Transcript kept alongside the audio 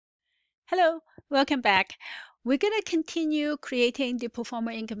Hello, welcome back. We're going to continue creating the pro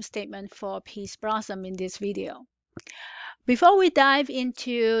forma income statement for Peace Blossom in this video. Before we dive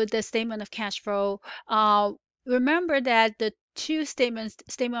into the statement of cash flow, remember that the two statements,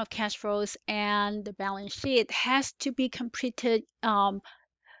 statement of cash flows and the balance sheet, has to be completed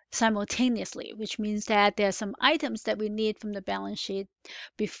simultaneously, which means that there are some items that we need from the balance sheet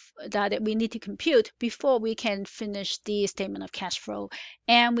that we need to compute before we can finish the statement of cash flow.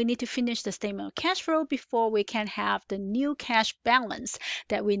 And we need to finish the statement of cash flow before we can have the new cash balance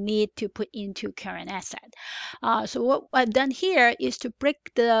that we need to put into current asset. So what I've done here is to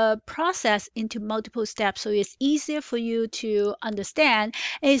break the process into multiple steps so it's easier for you to understand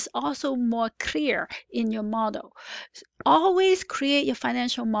and it's also more clear in your model. Always create your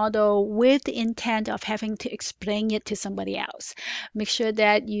financial model with the intent of having to explain it to somebody else. Make sure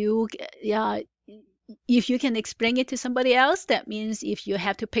that if you can explain it to somebody else, that means if you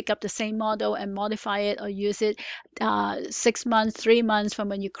have to pick up the same model and modify it or use it 6 months, 3 months from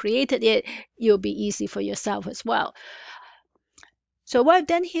when you created it, it'll be easy for yourself as well. So what I've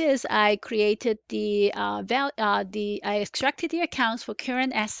done here is I created I extracted the accounts for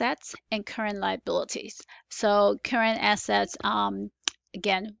current assets and current liabilities. So current assets,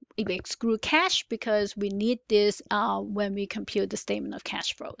 again, we exclude cash because we need this when we compute the statement of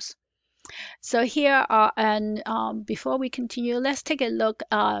cash flows. So here are, and before we continue, let's take a look.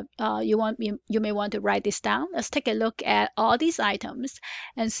 You may want to write this down. Let's take a look at all these items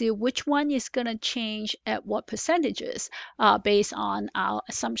and see which one is going to change at what percentages based on our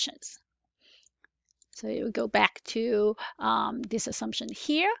assumptions. So you go back to this assumption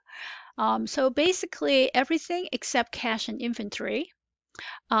here. So basically everything except cash and inventory,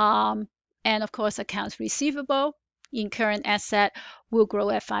 and of course accounts receivable in current asset will grow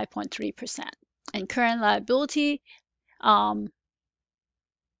at 5.3%. And current liability will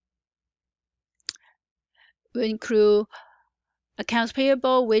include accounts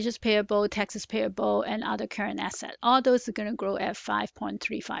payable, wages payable, taxes payable, and other current assets. All those are going to grow at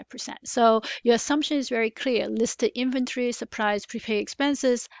 5.35%. So your assumption is very clear. Listed inventory, supplies, prepaid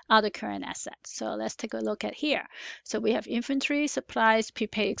expenses, other current assets. So let's take a look at here. So we have inventory, supplies,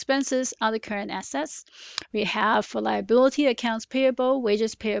 prepaid expenses, other current assets. We have for liability, accounts payable,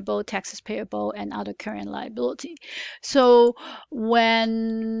 wages payable, taxes payable, and other current liability. So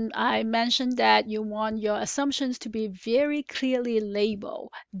when I mentioned that you want your assumptions to be very clearly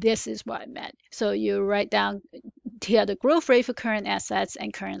labeled, this is what I meant. So you write down here the growth rate for current assets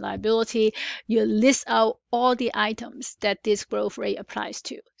and current liability. You list out all the items that this growth rate applies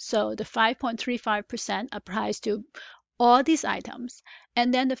to. So the 5.35% applies to all these items,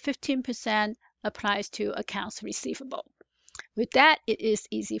 and then the 15% applies to accounts receivable. With that, it is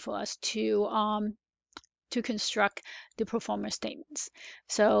easy for us to construct the pro forma statements.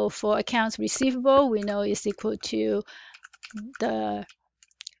 So for accounts receivable, we know is equal to the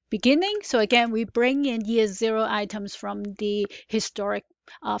beginning. So again, we bring in year zero items from the historic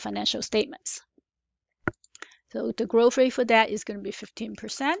financial statements. So the growth rate for that is going to be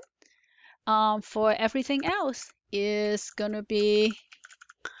 15%. For everything else is going to be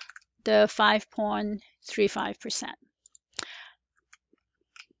the 5.35%.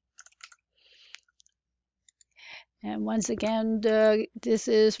 And once again, this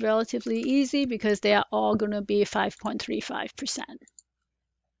is relatively easy because they are all going to be 5.35%.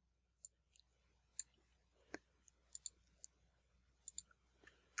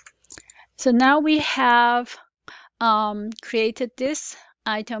 So now we have created this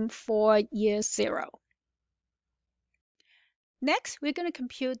item for year zero. Next, we're going to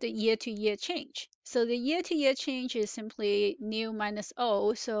compute the year-to-year change. So the year-to-year change is simply new minus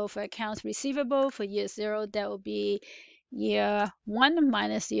old. So for accounts receivable for year zero, that will be year one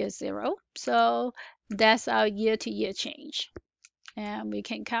minus year zero. So that's our year-to-year change. And we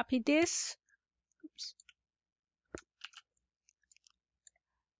can copy this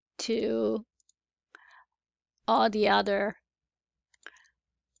to all the other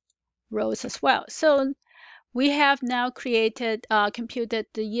rows as well. So we have now computed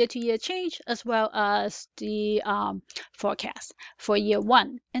the year-to-year change as well as the forecast for year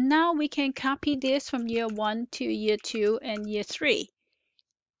one. And now we can copy this from year one to year two and year three.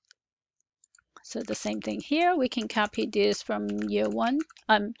 So the same thing here, we can copy this from year one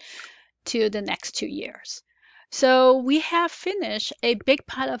to the next 2 years. So we have finished a big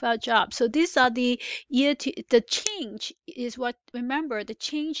part of our job. So these are the change is what, remember, the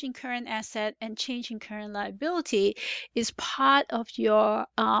change in current asset and change in current liability is part of your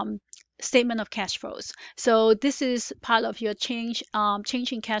statement of cash flows. So this is part of your change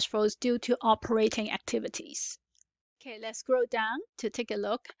in cash flows due to operating activities. Okay, let's scroll down to take a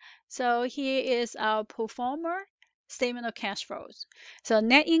look. So here is our pro forma statement of cash flows. So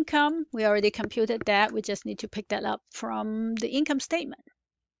net income, we already computed that. We just need to pick that up from the income statement.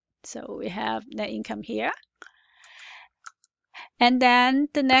 So we have net income here. And then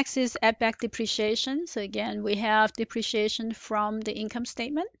the next is add back depreciation. So again, we have depreciation from the income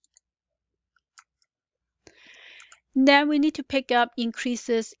statement. Then we need to pick up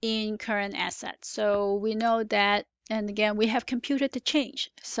increases in current assets. So we know that, and again, we have computed the change.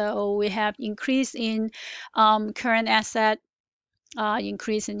 So we have increase in current asset,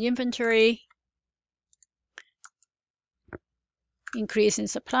 increase in inventory, increase in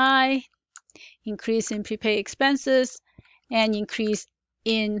supply, increase in prepaid expenses, and increase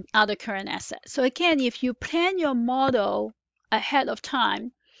in other current assets. So again, if you plan your model ahead of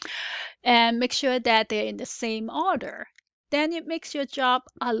time and make sure that they're in the same order, then it makes your job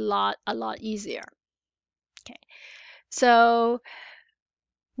a lot easier. Okay, so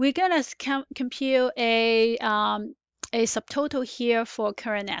we're gonna compute a subtotal here for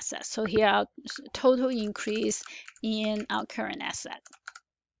current assets. So here our total increase in our current asset.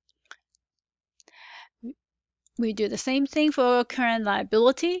 We do the same thing for current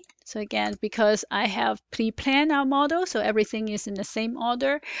liability. So again, because I have pre-planned our model, so everything is in the same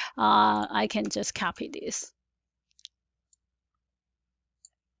order, I can just copy this.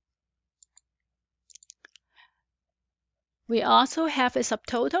 We also have a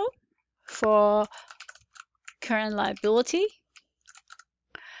subtotal for current liability.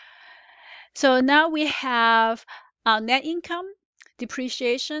 So now we have our net income,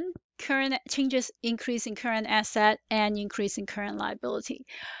 depreciation, current changes, increase in current asset, and increase in current liability.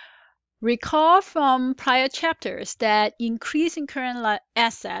 Recall from prior chapters that increase in current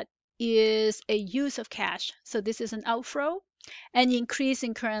asset is a use of cash. So this is an outflow. And increase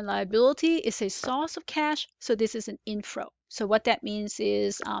in current liability is a source of cash. So this is an inflow. So what that means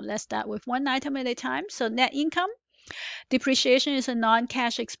is, let's start with one item at a time. So net income. Depreciation is a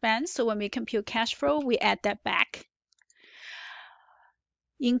non-cash expense. So when we compute cash flow, we add that back.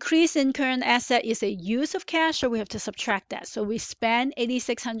 Increase in current asset is a use of cash, so we have to subtract that. So we spend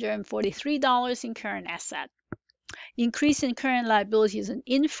 $8,643 in current asset. Increase in current liability is an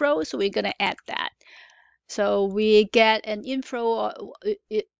inflow, so we're going to add that. So we get an inflow.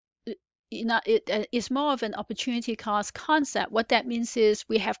 It's more of an opportunity cost concept. What that means is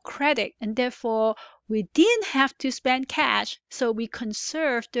we have credit, and therefore we didn't have to spend cash, so we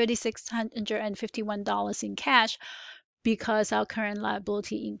conserve $3,651 in cash because our current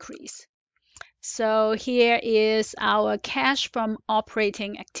liability increased. So here is our cash from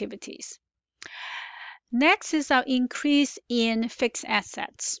operating activities. Next is our increase in fixed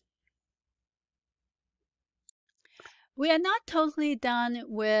assets. We are not totally done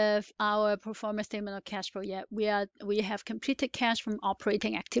with our pro forma statement of cash flow yet. We have completed cash from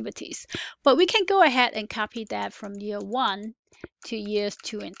operating activities, but we can go ahead and copy that from year 1 to years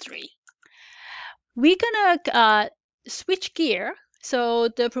 2 and 3. We're gonna switch gear. So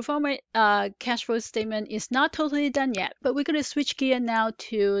the pro forma cash flow statement is not totally done yet, but we're gonna switch gear now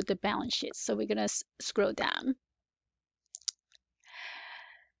to the balance sheet. So we're gonna scroll down.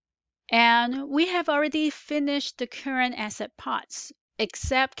 And we have already finished the current asset parts,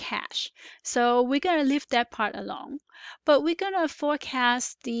 except cash. So we're going to leave that part alone. But we're going to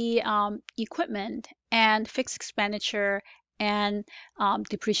forecast the equipment and fixed expenditure and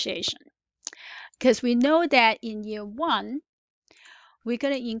depreciation. Because we know that in year 1, we're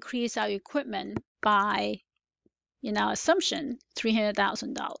going to increase our equipment by, in our assumption,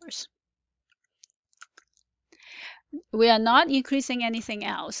 $300,000. We are not increasing anything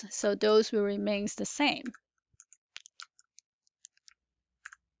else, so those will remain the same.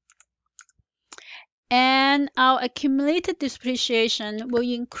 And our accumulated depreciation will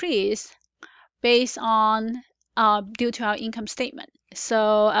increase based on due to our income statement.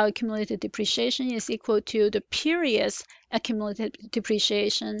 So our accumulated depreciation is equal to the period's accumulated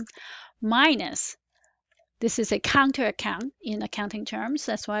depreciation minus, this is a counter account in accounting terms,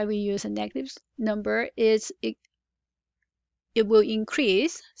 that's why we use a negative number, it will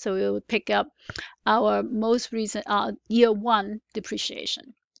increase, so it will pick up our most recent year 1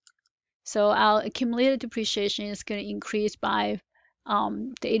 depreciation. So our accumulated depreciation is going to increase by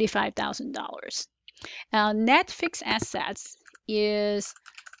the $85,000. Our net fixed assets is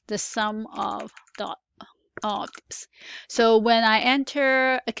the sum of this. So when I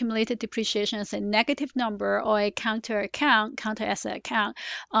enter accumulated depreciation as a negative number or a counter asset account,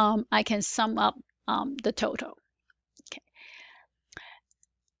 I can sum up the total. Okay.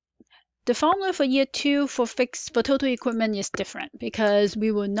 The formula for year 2 for total equipment is different because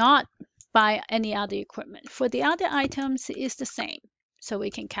we will not buy any other equipment. For the other items, it's the same. So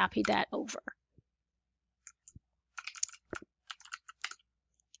we can copy that over.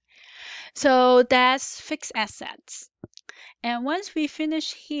 So that's fixed assets. And once we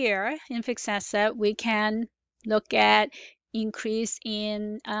finish here in fixed asset, we can look at increase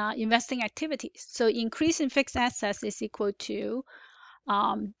in investing activities. So increase in fixed assets is equal to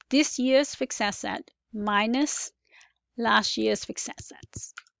this year's fixed asset minus last year's fixed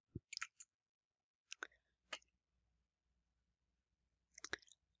assets.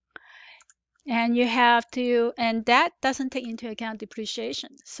 And you have to, and that doesn't take into account depreciation.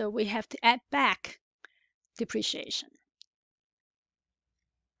 So we have to add back depreciation.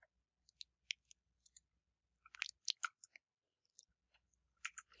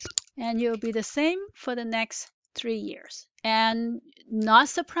 And it will be the same for the next 3 years. And not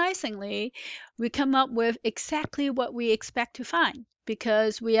surprisingly, we come up with exactly what we expect to find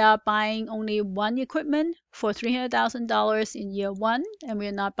because we are buying only one equipment for $300,000 in year one, and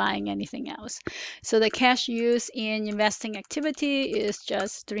we're not buying anything else. So the cash used in investing activity is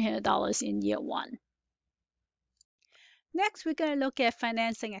just $300 in year one. Next, we're going to look at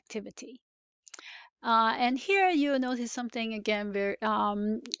financing activity. And here you'll notice something again very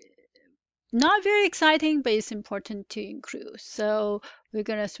not very exciting, but it's important to include. So we're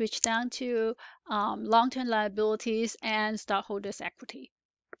going to switch down to long-term liabilities and stockholders' equity.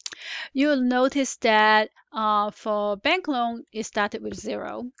 You'll notice that for bank loan, it started with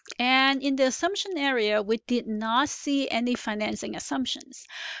 0. And in the assumption area, we did not see any financing assumptions.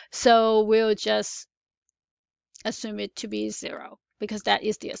 So we'll just assume it to be 0 because that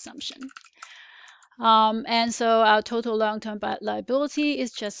is the assumption. And so our total long-term liability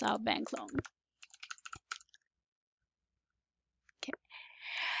is just our bank loan. Okay.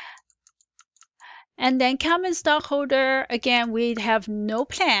 And then common stockholder, again, we have no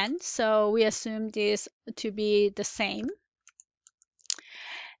plan, so we assume this to be the same.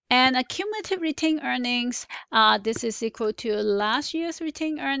 And accumulative retained earnings, this is equal to last year's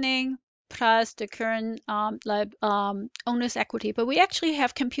retained earning plus the current owner's equity. But we actually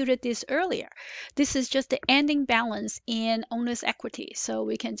have computed this earlier. This is just the ending balance in owner's equity. So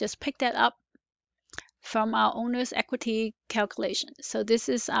we can just pick that up from our owner's equity calculation. So this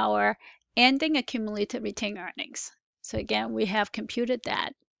is our ending accumulated retained earnings. So again, we have computed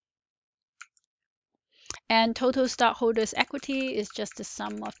that. And total stockholders' equity is just the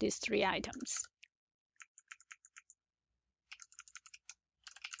sum of these 3 items.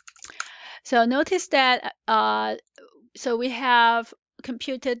 So notice that so we have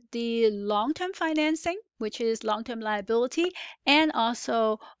computed the long-term financing, which is long-term liability, and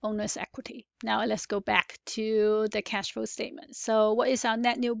also owner's equity. Now let's go back to the cash flow statement. So what is our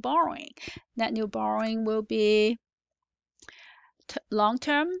net new borrowing? Net new borrowing will be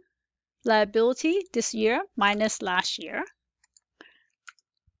long-term liability this year minus last year.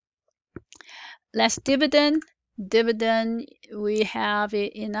 Less dividend. Dividend, we have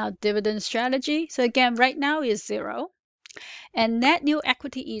it in our dividend strategy. So again, right now is 0. And net new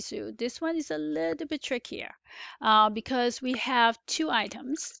equity issue. This one is a little bit trickier because we have 2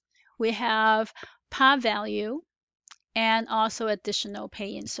 items. We have par value and also additional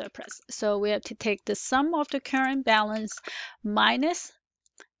pay-in surplus. So we have to take the sum of the current balance minus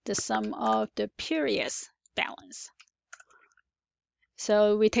the sum of the previous balance.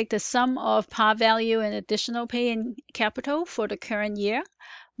 So we take the sum of par value and additional pay-in capital for the current year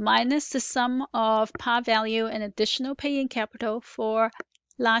minus the sum of par value and additional pay-in capital for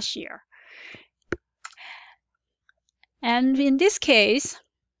last year. And in this case,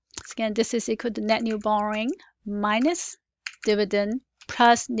 again, this is equal to net new borrowing minus dividend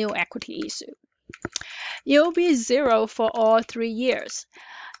plus new equity issue. It will be 0 for all 3 years.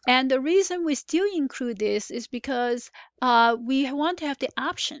 And the reason we still include this is because we want to have the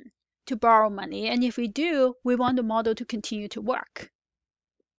option to borrow money. And if we do, we want the model to continue to work.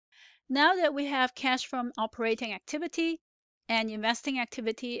 Now that we have cash from operating activity and investing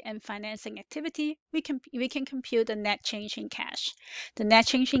activity and financing activity, we can compute the net change in cash. The net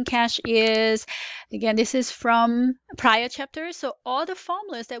change in cash is, again, this is from prior chapters. So all the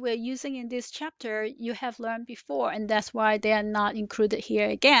formulas that we're using in this chapter, you have learned before, and that's why they are not included here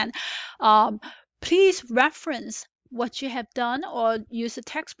again. Please reference what you have done or use a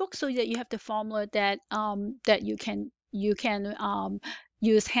textbook so that you have the formula that that you can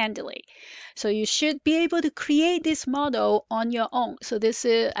use handily. So you should be able to create this model on your own. So this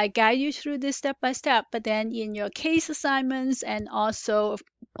is, I guide you through this step by step, but then in your case assignments and also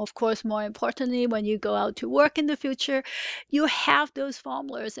of course, more importantly, when you go out to work in the future, you have those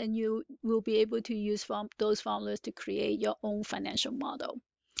formulas and you will be able to use those formulas to create your own financial model.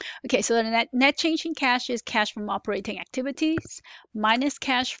 Okay, so the net change in cash is cash from operating activities minus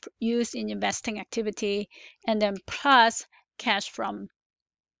cash used in investing activity, and then plus cash from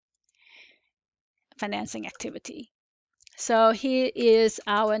financing activity. So here is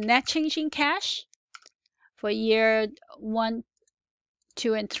our net change in cash for year 1,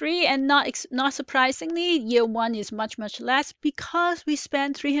 2, and 3, and not surprisingly, year 1 is much less because we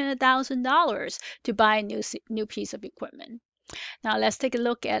spent $300,000 to buy a new piece of equipment. Now let's take a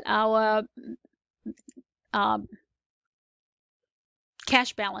look at our um,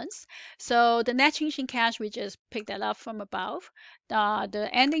 cash balance. So the net change in cash, we just pick that up from above. The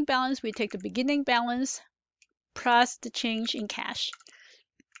ending balance, we take the beginning balance plus the change in cash.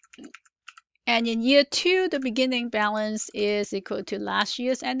 And in year 2, the beginning balance is equal to last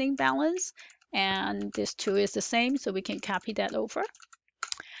year's ending balance. And this 2 is the same, so we can copy that over.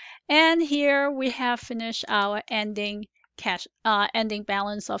 And here we have finished our ending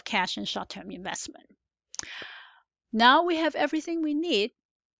balance of cash and short-term investment. Now we have everything we need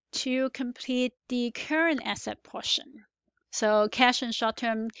to complete the current asset portion. So cash and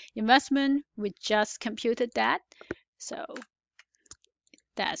short-term investment, we just computed that. So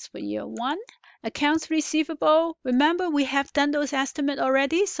that's for year 1. Accounts receivable, remember we have done those estimates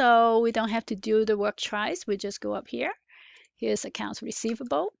already, so we don't have to do the work twice. We just go up here. Here's accounts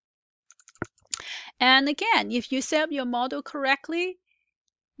receivable. And again, if you set up your model correctly,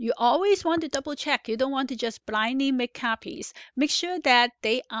 you always want to double check. You don't want to just blindly make copies. Make sure that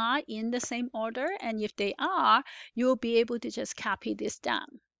they are in the same order, and if they are, you'll be able to just copy this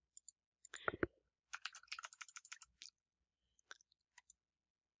down.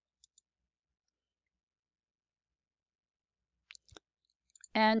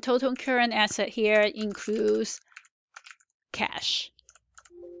 And total current asset here includes cash.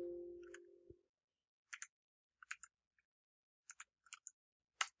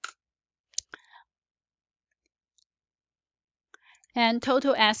 And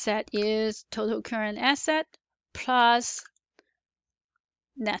total asset is total current asset plus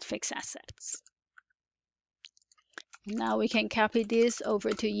net fixed assets. Now we can copy this over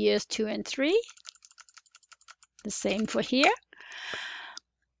to years 2 and 3. The same for here.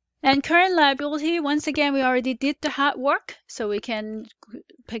 And current liability, once again, we already did the hard work, so we can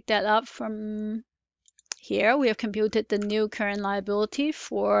pick that up from here. We have computed the new current liability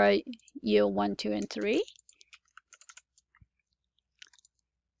for year 1, 2, and 3.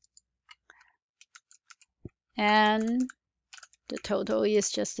 And the total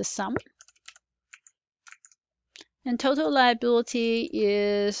is just the sum. And total liability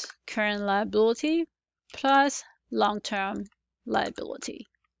is current liability plus long-term liability.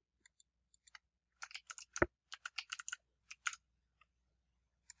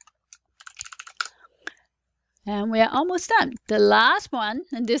 And we are almost done. The last one,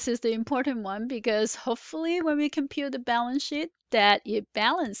 and this is the important one because hopefully when we compute the balance sheet, that it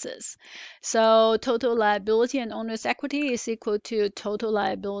balances. So total liability and owner's equity is equal to total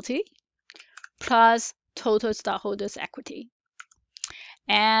liability plus total stockholders' equity.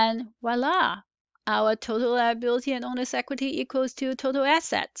 And voila, our total liability and owner's equity equals to total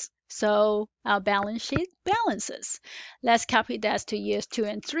assets. So our balance sheet balances. Let's copy that to years 2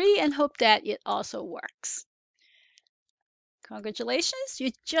 and 3 and hope that it also works. Congratulations,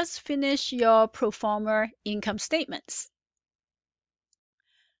 you just finished your pro forma income statements.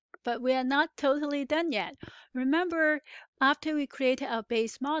 But we are not totally done yet. Remember, after we created our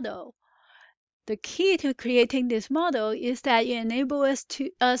base model, the key to creating this model is that it enables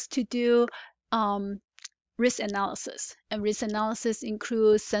us to do risk analysis. And risk analysis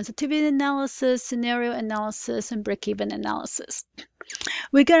includes sensitivity analysis, scenario analysis, and break-even analysis.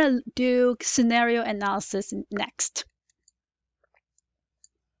 We're going to do scenario analysis next.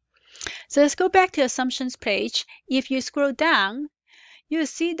 So let's go back to assumptions page. If you scroll down, you'll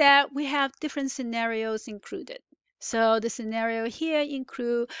see that we have different scenarios included. So the scenario here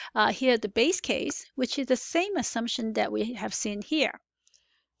include here the base case, which is the same assumption that we have seen here.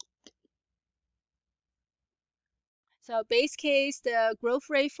 So base case, the growth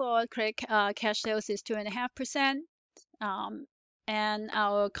rate for cash sales is 2.5%, and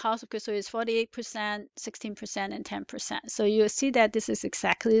our cost of goods sold is 48%, 16%, and 10%. So you'll see that this is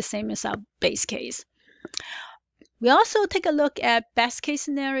exactly the same as our base case. We also take a look at best case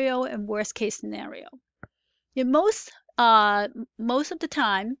scenario and worst case scenario. In most of the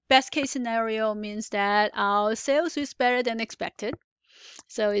time, best case scenario means that our sales is better than expected.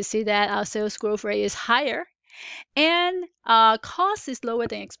 So you see that our sales growth rate is higher and cost is lower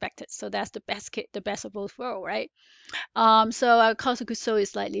than expected. So that's the best of both worlds, right? So our cost of goods sold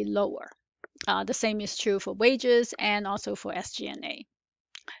is slightly lower. The same is true for wages and also for SG&A.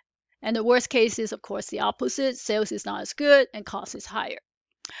 And the worst case is, of course, the opposite. Sales is not as good and cost is higher.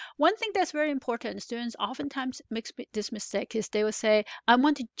 One thing that's very important, students oftentimes make this mistake is they will say, I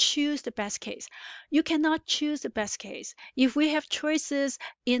want to choose the best case. You cannot choose the best case. If we have choices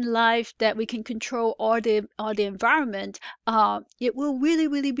in life that we can control or the environment, it will really,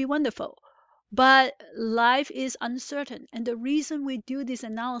 really be wonderful. But life is uncertain. And the reason we do this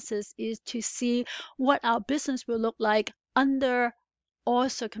analysis is to see what our business will look like under all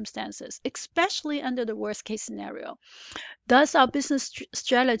circumstances, especially under the worst case scenario. Does our business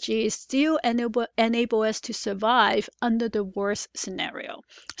strategy still enable us to survive under the worst scenario?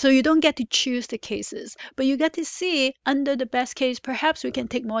 So you don't get to choose the cases, but you get to see under the best case, perhaps we can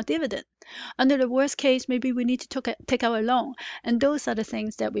take more dividend. Under the worst case, maybe we need to take out a loan. And those are the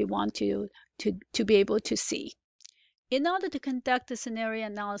things that we want to be able to see. In order to conduct the scenario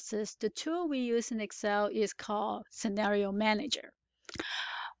analysis, the tool we use in Excel is called Scenario Manager.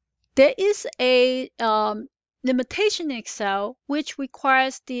 There is a limitation in Excel which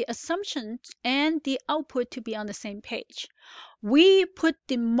requires the assumptions and the output to be on the same page. We put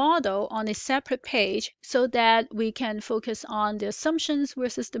the model on a separate page so that we can focus on the assumptions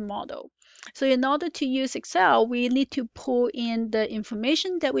versus the model. So in order to use Excel, we need to pull in the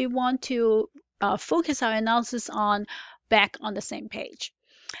information that we want to focus our analysis on back on the same page.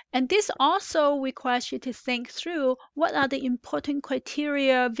 And this also requires you to think through what are the important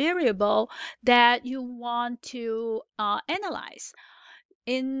criteria variable that you want to analyze.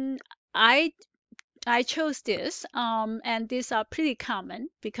 In I I chose this, and these are pretty common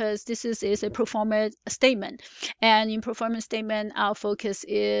because this is a performance statement. And in performance statement, our focus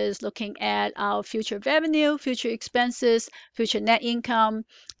is looking at our future revenue, future expenses, future net income,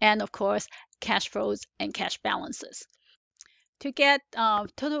 and of course, cash flows and cash balances. To get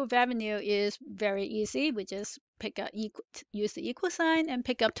total revenue is very easy. We just use the equal sign and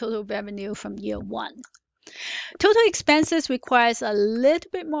pick up total revenue from year one. Total expenses requires a little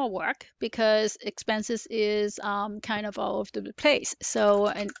bit more work because expenses is kind of all over the place.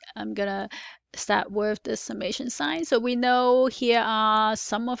 So I'm gonna start with the summation sign. So we know here are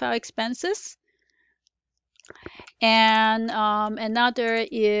some of our expenses, and another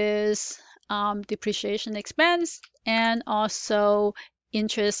is depreciation expense and also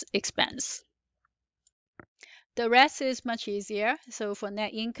interest expense. The rest is much easier. So for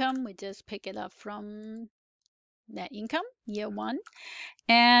net income, we just pick it up from net income, year one.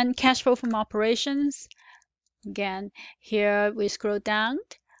 And cash flow from operations, again, here we scroll down.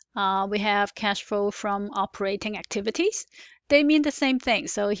 We have cash flow from operating activities. They mean the same thing.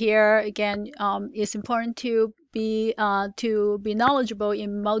 So here again, it's important to be knowledgeable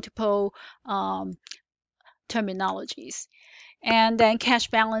in multiple terminologies. And then cash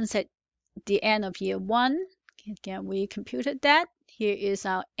balance at the end of year one. Again, we computed that. Here is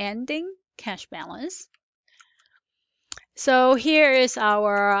our ending cash balance. So here is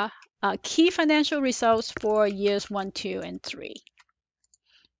our key financial results for years 1, 2, and 3.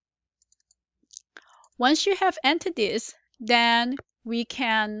 Once you have entered this, then we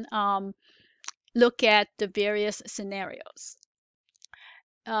can look at the various scenarios.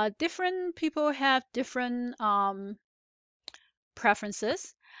 Different people have different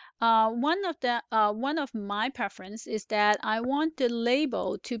preferences. One of my preference is that I want the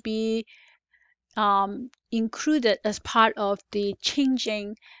label to be included as part of the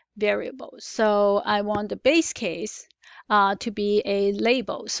changing variables. So I want the base case to be a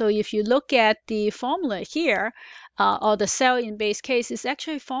label. So if you look at the formula here, or the cell in base case is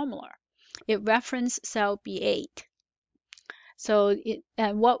actually a formula. It references cell B8. So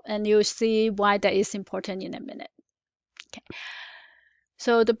and you'll see why that is important in a minute. Okay.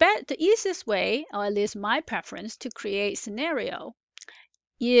 So the easiest way, or at least my preference, to create scenario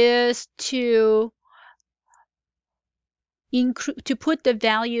is to put the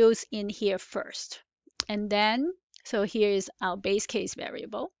values in here first. And then, so here is our base case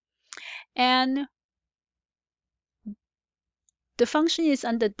variable. And the function is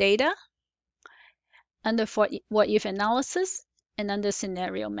under data, under for what if analysis, and under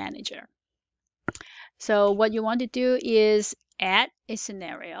scenario manager. So what you want to do is add a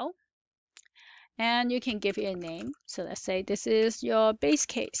scenario, and you can give it a name. So let's say this is your base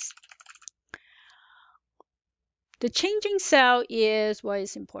case. The changing cell is what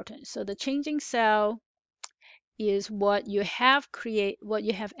is important. So the changing cell is what you have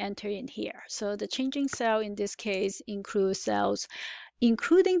entered in here. So the changing cell in this case includes cells,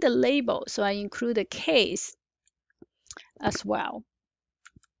 including the label. So I include a case as well.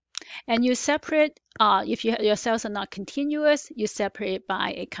 And you separate, if your cells are not continuous, you separate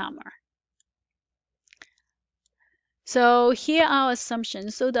by a comma. So here are our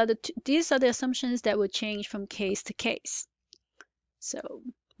assumptions. So that these are the assumptions that will change from case to case. So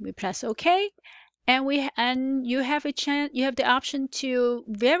we press OK, and you have a chance. You have the option to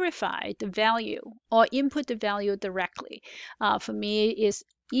verify the value or input the value directly. For me, it's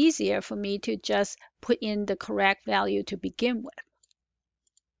easier for me to just put in the correct value to begin with.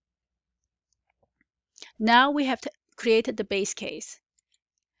 Now we have created the base case.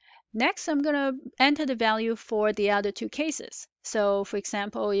 Next, I'm going to enter the value for the other two cases. So for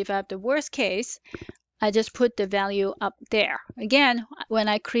example, if I have the worst case, I just put the value up there. Again, when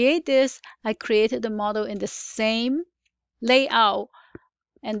I create this, I created the model in the same layout,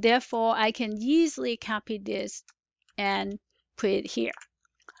 and therefore I can easily copy this and put it here.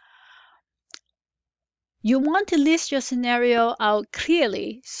 You want to list your scenario out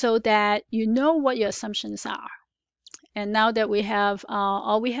clearly so that you know what your assumptions are. And now that we have,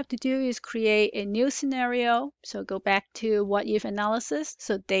 all we have to do is create a new scenario. So go back to what if analysis.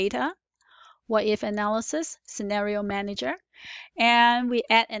 So data, what if analysis, scenario manager, and we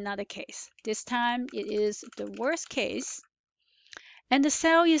add another case. This time it is the worst case, and the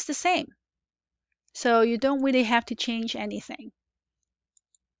cell is the same. So you don't really have to change anything.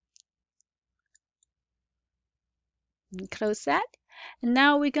 And close that. And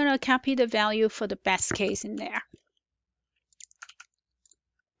now we're going to copy the value for the best case in there.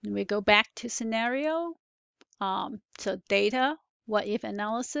 And we go back to scenario. So data, what if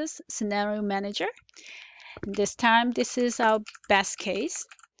analysis, scenario manager. And this time, this is our best case.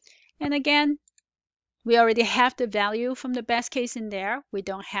 And again, we already have the value from the best case in there. We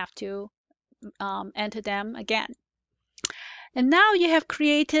don't have to enter them again. And now you have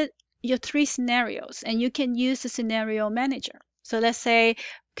created your three scenarios, and you can use the scenario manager. So let's say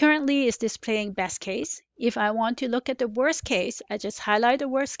currently it's displaying best case. If I want to look at the worst case, I just highlight the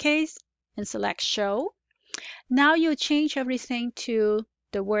worst case and select show. Now you change everything to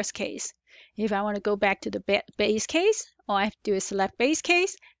the worst case. If I want to go back to the base case, all I have to do is select base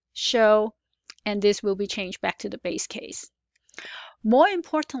case, show, and this will be changed back to the base case. More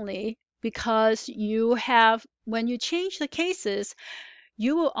importantly, because when you change the cases,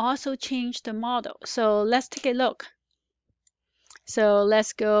 you will also change the model. So let's take a look. So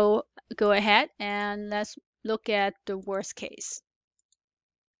let's go ahead and let's look at the worst case.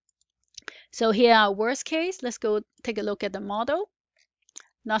 So here our worst case, let's go take a look at the model.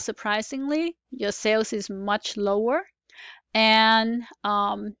 Not surprisingly, your sales is much lower, and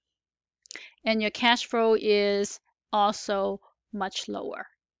your cash flow is also much lower.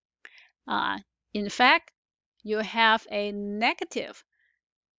 In fact, you have a negative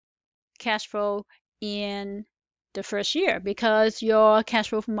cash flow in the first year because your cash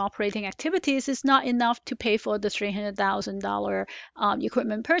flow from operating activities is not enough to pay for the $300,000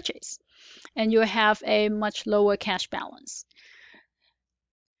 equipment purchase, and you have a much lower cash balance.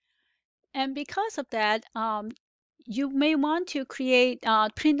 And because of that, you may want to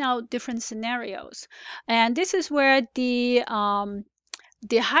print out different scenarios. And this is where the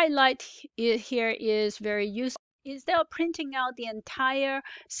highlight here is very useful. Instead of printing out the entire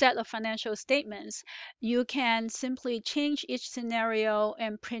set of financial statements, you can simply change each scenario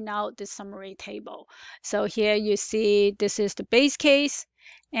and print out the summary table. So here you see this is the base case.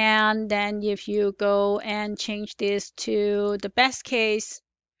 And then if you go and change this to the best case,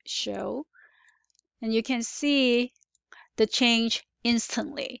 show, and you can see the change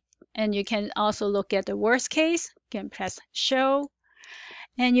instantly. And you can also look at the worst case. You can press show,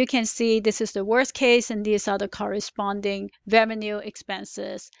 and you can see this is the worst case, and these are the corresponding revenue,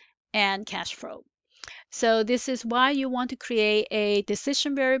 expenses, and cash flow. So this is why you want to create a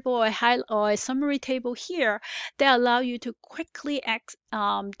decision variable or a summary table here that allow you to quickly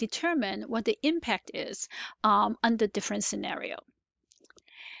determine what the impact is under different scenario.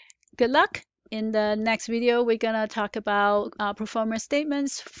 Good luck. In the next video, we're going to talk about performance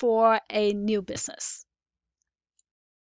statements for a new business.